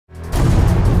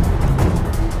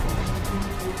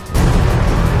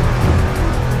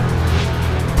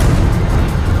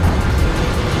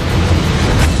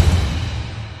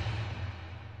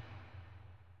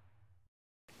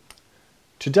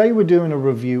Today we're doing a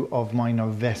review of my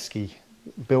Noveske,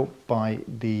 built by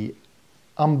the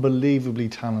unbelievably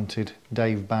talented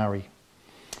Dave Barry.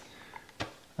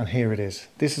 And here it is.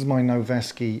 This is my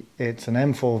Noveske. It's an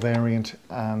M4 variant,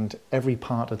 and every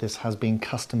part of this has been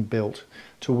custom built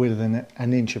to within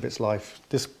an inch of its life.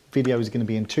 This video is going to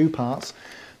be in two parts.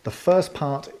 The first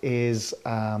part is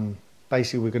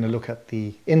basically we're going to look at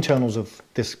the internals of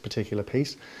this particular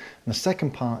piece. And the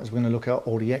second part is we're going to look at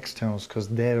all the externals, because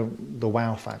they're the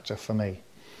wow factor for me.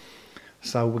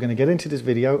 So we're going to get into this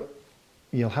video.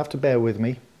 You'll have to bear with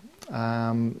me.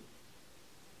 I've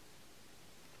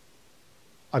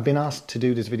been asked to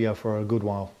do this video for a good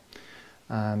while,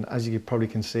 and as you probably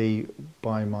can see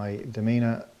by my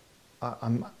demeanor,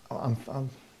 I'm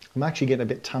actually getting a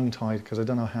bit tongue-tied because I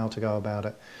don't know how to go about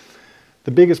it.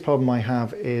 The biggest problem I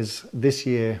have is this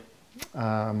year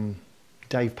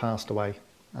Dave passed away,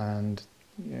 and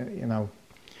you know,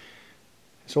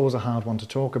 it's always a hard one to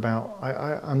talk about.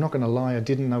 I'm not going to lie, I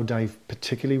didn't know Dave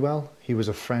particularly well. He was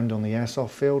a friend on the airsoft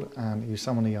field, and he was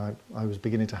someone I was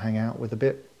beginning to hang out with a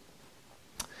bit.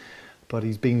 But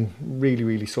he's been really,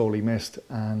 really sorely missed.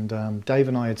 And Dave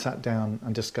and I had sat down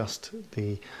and discussed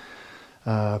the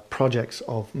projects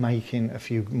of making a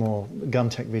few more gun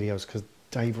tech videos, because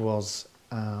Dave was,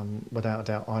 without a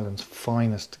doubt, Ireland's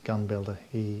finest gun builder.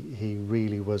 He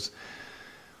really was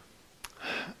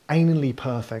anally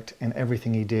perfect in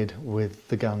everything he did with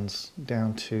the guns,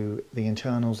 down to the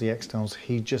internals, the externals.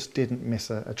 He just didn't miss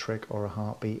a trick or a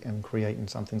heartbeat in creating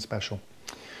something special.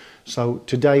 So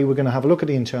today we're going to have a look at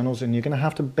the internals, and you're going to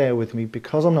have to bear with me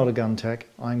because I'm not a gun tech.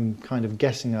 I'm kind of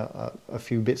guessing a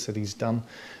few bits that he's done.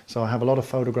 So I have a lot of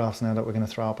photographs now that we're going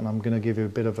to throw up, and I'm going to give you a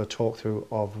bit of a talk through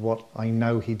of what I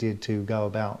know he did to go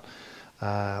about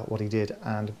what he did.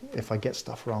 And if I get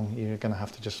stuff wrong, you're going to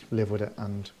have to just live with it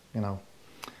and, you know,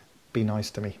 be nice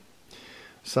to me.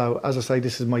 So as I say,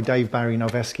 this is my Dave Barry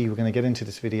Noveske. We're going to get into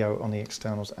this video on the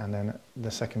externals, and then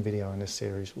the second video in this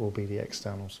series will be the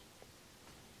externals.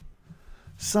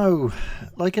 So,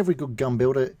 like every good gun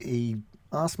builder, he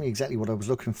asked me exactly what I was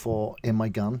looking for in my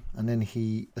gun, and then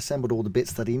he assembled all the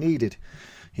bits that he needed.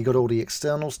 He got all the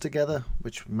externals together,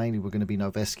 which mainly were going to be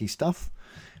Noveske stuff,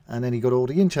 and then he got all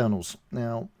the internals.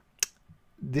 Now,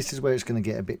 this is where it's going to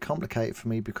get a bit complicated for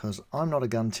me, because I'm not a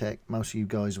gun tech. Most of you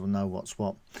guys will know what's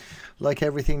what. Like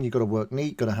everything, you've got to work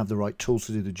neat, got to have the right tools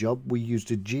to do the job. We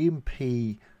used a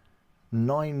GMP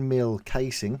 9mm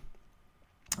casing,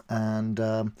 and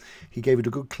he gave it a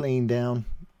good clean down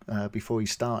before he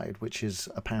started, which is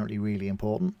apparently really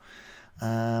important.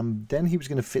 Then he was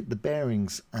going to fit the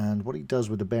bearings, and what he does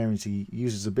with the bearings, he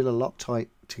uses a bit of Loctite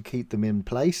to keep them in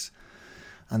place,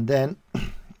 and then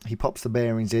he pops the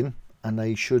bearings in, and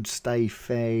they should stay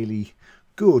fairly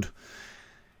good.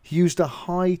 He used a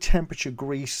high temperature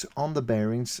grease on the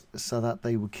bearings so that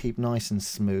they would keep nice and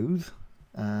smooth.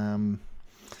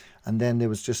 And then there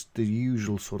was just the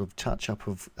usual sort of touch-up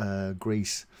of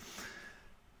grease.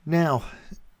 Now,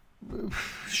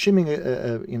 shimming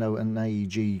you know, an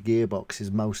AEG gearbox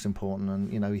is most important,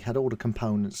 and you know, he had all the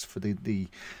components for the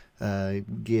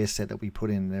gear set that we put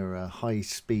in. There are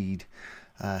high-speed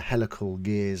helical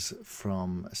gears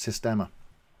from Systema.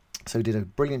 So he did a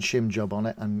brilliant shim job on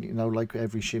it, and you know, like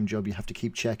every shim job, you have to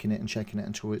keep checking it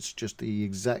until it's just the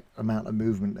exact amount of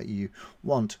movement that you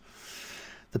want.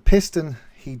 The piston,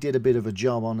 he did a bit of a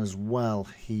job on as well.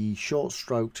 He short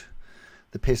stroked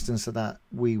the piston so that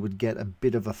we would get a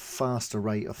bit of a faster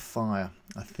rate of fire.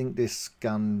 I think this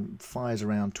gun fires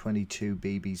around 22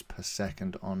 BBs per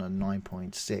second on a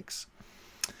 9.6.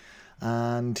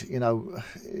 And you know,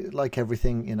 like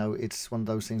everything, you know, it's one of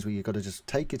those things where you've got to just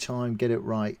take your time, get it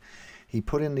right. He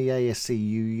put in the ASCU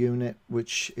unit,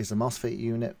 which is a MOSFET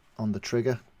unit on the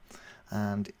trigger,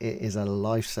 and it is a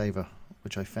lifesaver,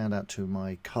 which I found out to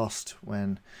my cost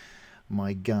when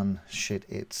my gun shit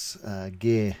its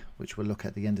gear, which we'll look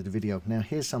at the end of the video. Now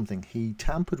here's something. He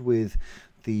tampered with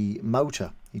the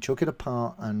motor. He took it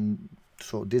apart and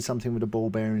sort of did something with the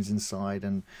ball bearings inside,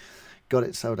 and got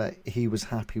it so that he was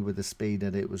happy with the speed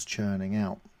that it was churning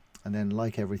out. And then,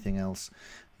 like everything else,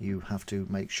 you have to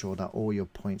make sure that all your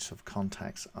points of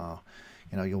contacts are,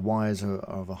 you know, your wires are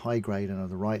of a high grade and of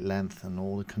the right length, and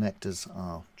all the connectors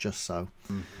are just so.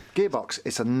 Gearbox,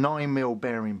 it's a 9mm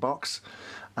bearing box.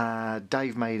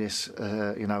 Dave made this,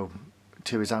 you know,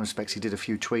 to his own specs. He did a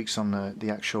few tweaks on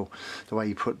the way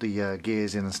he put the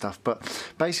gears in and stuff. But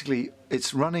basically,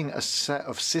 it's running a set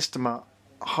of Systema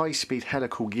high-speed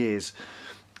helical gears,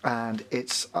 and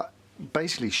it's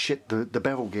basically shit the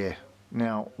bevel gear.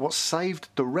 Now, what saved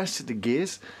the rest of the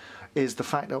gears is the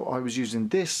fact that I was using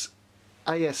this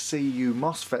ASCU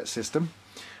MOSFET system,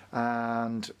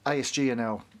 and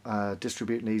ASGNL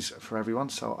distributing these for everyone,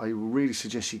 so I really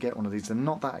suggest you get one of these. They're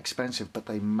not that expensive, but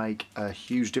they make a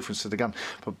huge difference to the gun.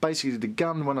 But basically the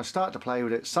gun, when I started to play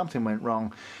with it, something went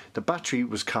wrong. The battery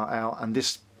was cut out and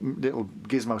this little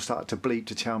gizmo started to bleep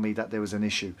to tell me that there was an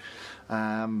issue.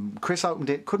 Chris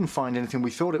opened it, couldn't find anything. We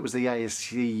thought it was the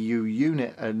ASCU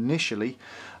unit initially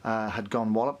had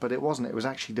gone wallop, but it wasn't. It was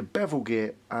actually the bevel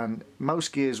gear, and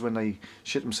most gears when they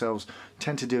ship themselves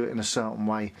tend to do it in a certain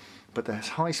way, but the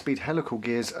high-speed helical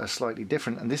gears are slightly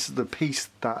different, and this is the piece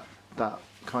that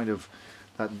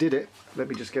did it. Let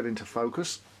me just get into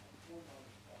focus.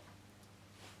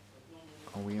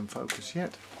 Are we in focus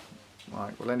yet?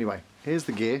 Right, well anyway, here's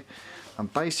the gear,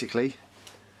 and basically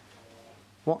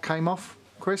what came off,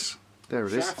 Chris? There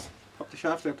it is. Popped the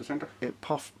shaft out the centre. It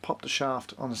popped the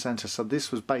shaft on the centre, so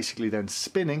this was basically then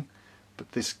spinning,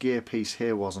 but this gear piece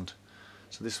here wasn't.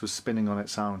 So this was spinning on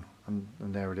its own, and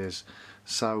there it is.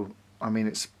 So I mean,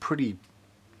 it's pretty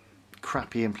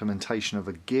crappy implementation of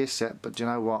a gear set, but you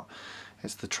know what?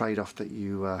 It's the trade-off that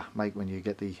you make when you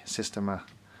get the system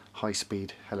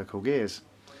high-speed helical gears.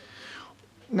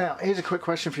 Now, here's a quick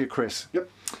question for you, Chris. Yep.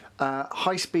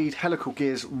 High-speed helical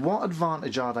gears, what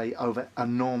advantage are they over a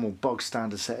normal bog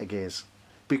standard set of gears?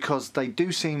 Because they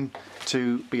do seem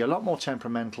to be a lot more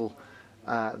temperamental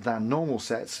than normal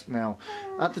sets. Now,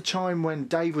 at the time when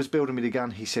Dave was building me the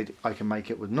gun, he said I can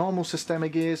make it with normal Systema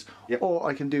gears, yep, or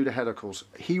I can do the helicals.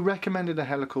 He recommended the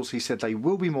helicals. He said they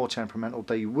will be more temperamental,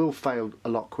 they will fail a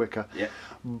lot quicker, yep,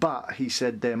 but he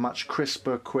said they're much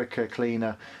crisper, quicker,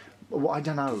 cleaner. Well, I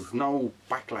don't know. There's no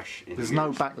backlash in There's the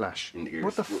no gears. backlash. In the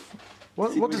gears.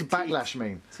 What does backlash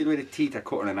mean? See the way the teeth are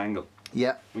cut at an angle?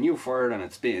 Yeah. When you fire it and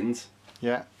it spins,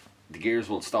 yeah, the gears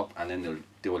will stop and then they'll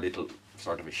do a little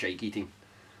sort of a shaky thing.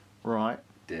 Right.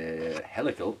 The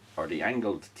helical or the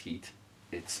angled teeth,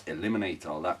 it eliminates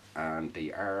all that, and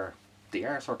they are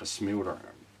sort of smoother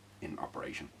in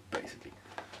operation, basically.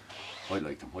 I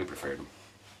like them. I prefer them.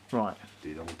 Right.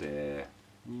 They don't.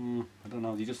 I don't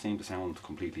know. They just seem to sound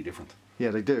completely different. Yeah,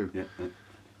 they do. Yeah.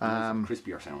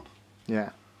 Crispier sound.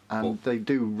 Yeah, and they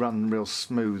do run real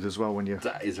smooth as well when you.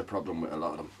 That is a problem with a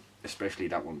lot of them, especially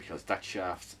that one, because that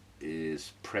shaft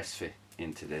is press fit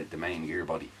into the main gear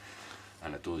body,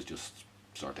 and it does just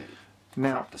sort of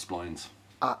crap the splines.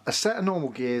 A set of normal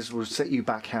gears will set you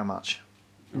back how much?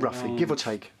 Roughly, give or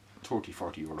take?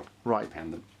 30-40 euro. Right.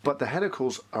 Dependent. But the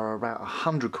helicals are about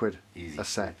 100 quid easy a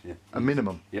set, yeah, a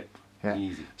minimum. Yep. Yeah.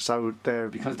 Easy. So they're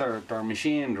because they're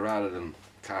machined rather than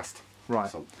cast.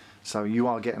 Right. So you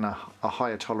are getting a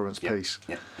higher tolerance piece.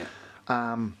 Yeah.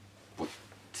 Yeah. But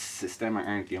Systema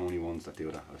aren't the only ones that do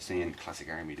that. I've seen Classic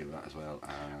Army do that as well.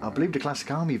 I believe the Classic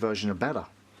Army version are better.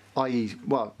 I.e.,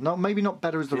 well, no, maybe not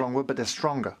better is the wrong word, but they're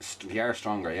stronger. They are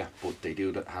stronger, yeah, but they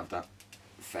do have that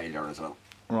failure as well.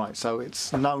 Right, so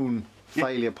it's known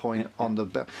failure point on the,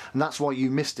 and that's why you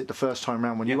missed it the first time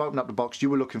round. When you opened up the box, you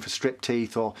were looking for strip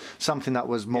teeth or something that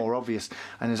was more obvious,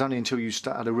 and it's only until you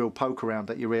started a real poke around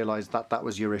that you realised that that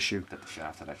was your issue. That the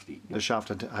shaft had actually... The shaft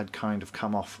had kind of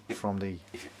come off from the...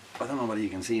 I don't know whether you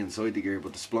can see inside the gear,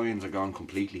 but the splines are gone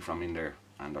completely from in there,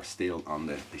 and they're still on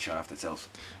the shaft itself.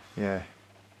 Yeah.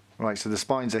 Right, so the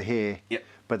spines are here,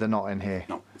 but they're not in here.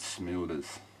 No, it's smooth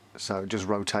as... So it just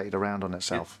rotated around on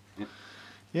itself.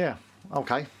 Yeah,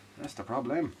 okay. That's the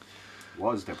problem.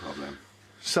 Was the problem.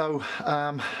 So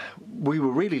we were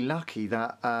really lucky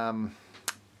that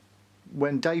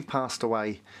when Dave passed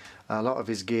away, a lot of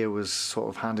his gear was sort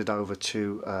of handed over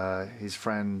to his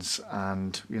friends,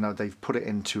 and you know, they've put it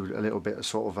into a little bit of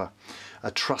sort of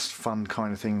a trust fund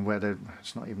kind of thing, where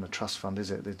it's not even a trust fund,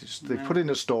 is it? They put it in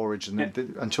a storage and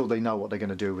until they know what they're going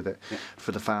to do with it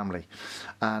for the family.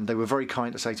 And they were very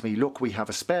kind to say to me, look, we have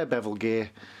a spare bevel gear.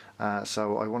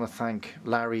 So I want to thank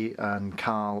Larry and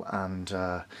Carl and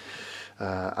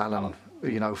Alan,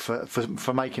 you know,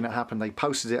 for making it happen. They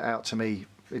posted it out to me.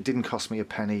 It didn't cost me a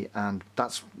penny, and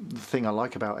that's the thing I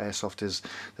like about airsoft, is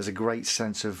there's a great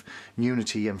sense of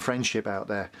unity and friendship out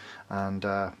there, and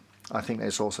I think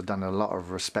it's also done a lot of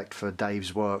respect for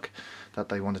Dave's work, that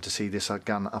they wanted to see this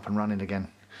gun up and running again.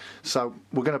 So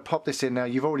we're going to pop this in now.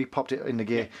 You've already popped it in the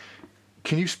gear.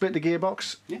 Can you split the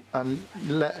gearbox and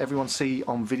let everyone see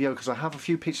on video? Because I have a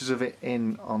few pictures of it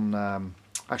on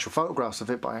actual photographs of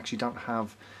it, but I actually don't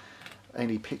have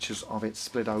any pictures of it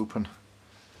split open.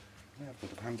 Yeah, but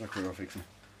the Panzer crew are fixing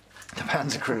it. The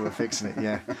Panzer crew are fixing it,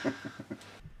 yeah.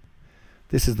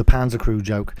 This is the Panzer crew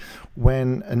joke.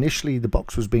 When initially the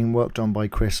box was being worked on by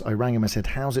Chris, I rang him and said,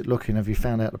 how's it looking? Have you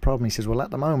found out the problem? He says, well,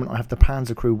 at the moment I have the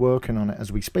Panzer crew working on it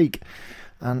as we speak.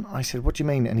 And I said, what do you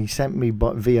mean? And he sent me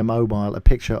via mobile a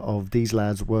picture of these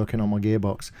lads working on my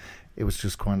gearbox. It was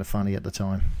just kind of funny at the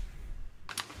time.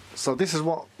 so this is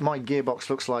what my gearbox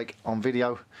looks like on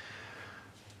video.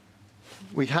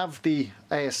 We have the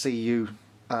ASCU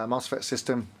MOSFET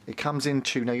system. It comes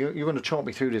into, now you're going to talk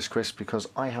me through this, Chris, because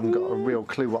I haven't got a real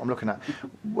clue what I'm looking at.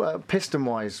 Piston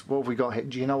wise, what have we got here?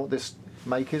 Do you know what this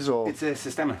make is? Or It's a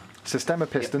Sistema. Sistema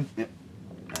piston. Yep.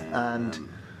 And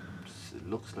it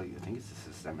looks like, I think it's a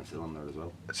Sistema cylinder as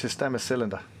well. Sistema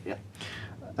cylinder. Yeah.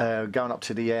 Going up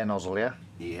to the air nozzle, yeah?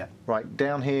 Yeah. Right,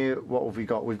 down here, what have we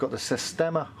got? We've got the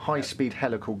Sistema high-speed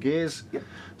helical gears. Yep.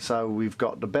 So we've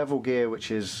got the bevel gear, which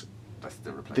is That's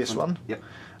the replacement. this one. Yep.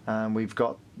 And we've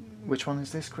got, which one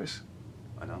is this, Chris?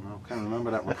 I don't know, can't remember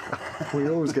that one. We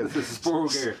always get This is spur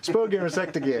gear. spur gear and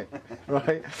sector gear,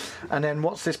 right? And then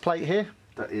what's this plate here?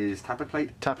 That is tappet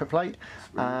plate. Tappet plate.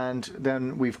 And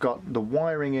then we've got the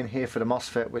wiring in here for the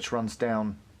MOSFET, which runs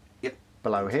down Yep.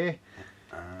 below here.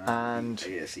 And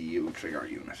ASCU trigger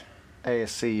unit.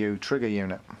 ASCU trigger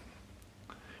unit.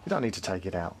 You don't need to take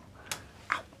it out.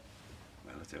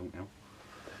 Well, it's out now.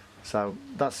 So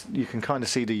that's, you can kind of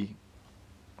see the,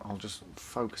 I'll just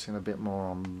focus in a bit more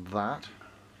on that.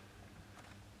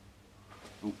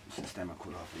 Oh, Sistema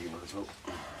cut off the unit as well.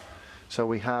 So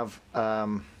we have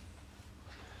a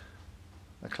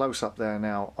close-up there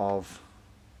now of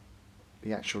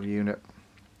the actual unit.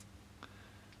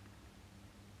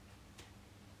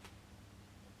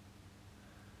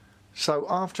 So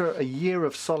after a year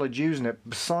of solid using it,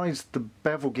 besides the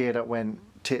bevel gear that went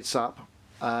tits up,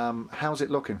 how's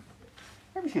it looking?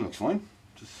 Everything looks fine.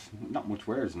 Just not much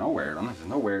wear. There's no wear on it. There's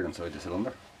no wear inside the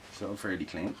cylinder. It's all fairly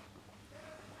clean.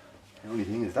 The only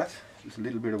thing is that just a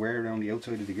little bit of wear around the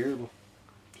outside of the gear, but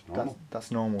it's normal.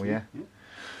 That's normal, yeah. Yeah.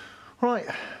 Right,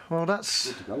 well that's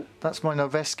Good to go. that's my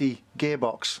Noveske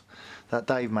gearbox that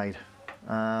Dave made.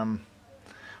 I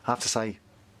have to say,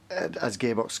 as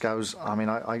gearbox goes, I mean,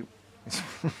 I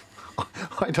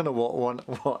don't know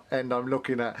what end I'm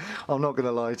looking at. I'm not going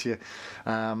to lie to you,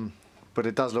 but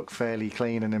it does look fairly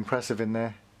clean and impressive in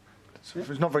there.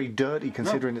 It's not very dirty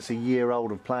considering it's a year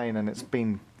old of playing and it's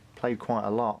been played quite a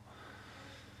lot.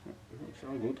 It's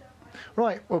all good.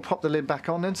 Right, we'll pop the lid back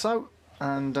on then. So,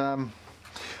 and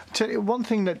tell you one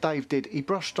thing that Dave did, he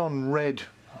brushed on red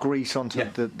grease onto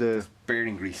the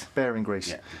Bearing grease. bearing grease.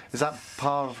 Yeah. Is that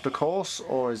part of the course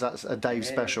or is that a Dave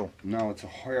special? No, it's a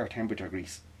higher temperature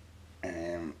grease.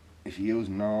 If you use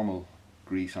normal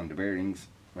grease on the bearings,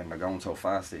 when they're going so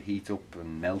fast, it heats up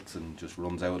and melts and just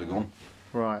runs out of the gun.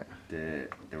 Right. The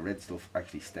red stuff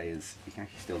actually stays. You can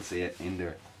actually still see it in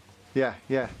there. Yeah,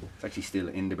 yeah. It's actually still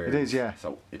in the bearings. It is, yeah.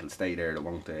 So it'll stay there. It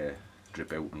won't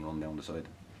drip out and run down the side.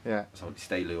 Yeah. So it'll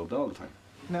stay lubed all the time.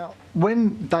 Now,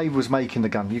 when Dave was making the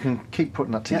gun, you can keep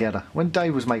putting that together. When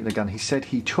Dave was making the gun, he said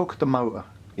he took the motor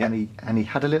and he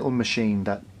had a little machine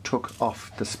that took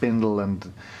off the spindle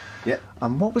and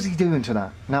what was he doing to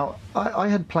that? Now, I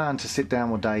had planned to sit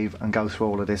down with Dave and go through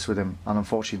all of this with him, and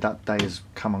unfortunately that day has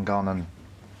come and gone and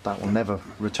that will never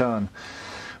return.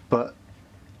 But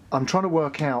I'm trying to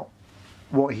work out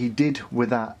what he did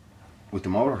with that. With the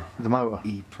motor? The motor.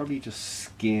 He probably just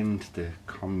skimmed the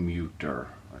commuter.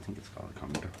 I think it's called a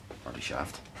commuter. Or the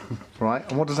shaft. Right,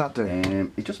 and what does that do?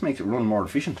 It just makes it run more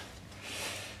efficient.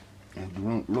 It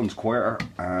runs quieter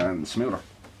and smoother.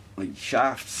 Like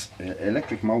shafts,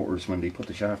 electric motors, when they put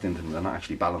the shaft into them, they're not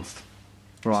actually balanced.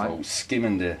 Right. So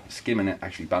skimming it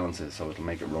actually balances, so it'll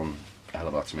make it run a hell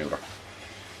of a lot smoother,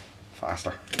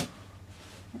 faster.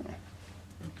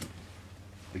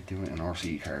 Like doing it in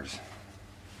RC cars.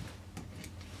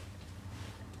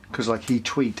 Because like he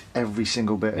tweaked every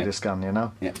single bit of this gun, you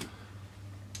know? Yeah.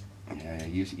 Yeah,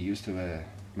 he used to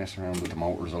mess around with the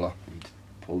motors a lot. He'd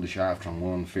pull the shaft from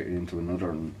one, fit it into another,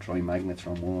 and try magnets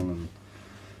from one, and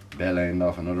bell end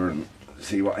off another, and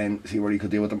see what he could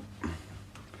do with them.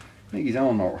 Make his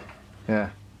own motor. Yeah.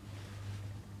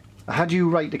 How do you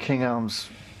rate the King Arms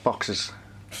boxes?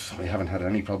 I haven't had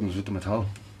any problems with them at all.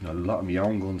 A lot of my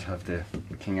own guns have the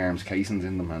King Arms casings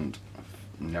in them, and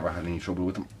I've never had any trouble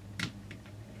with them.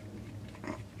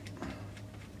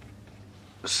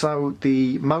 So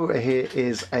the motor here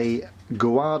is a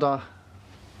Guarda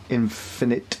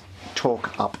Infinite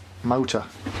Torque Up motor.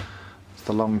 It's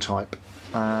the long type.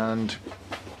 And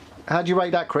how do you rate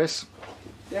that, Chris?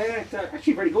 Yeah, it's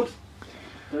actually very good.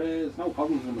 There's no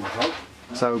problems with them at all.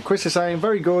 So Chris is saying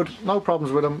very good, no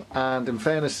problems with them, and in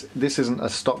fairness this isn't a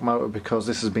stock motor because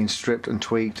this has been stripped and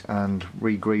tweaked and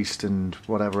re-greased and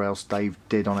whatever else Dave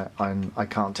did on it. I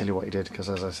can't tell you what he did because,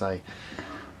 as I say,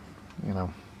 you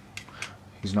know,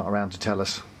 he's not around to tell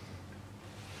us.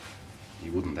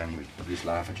 You wouldn't then, we'd at least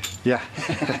laugh at you.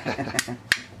 Yeah.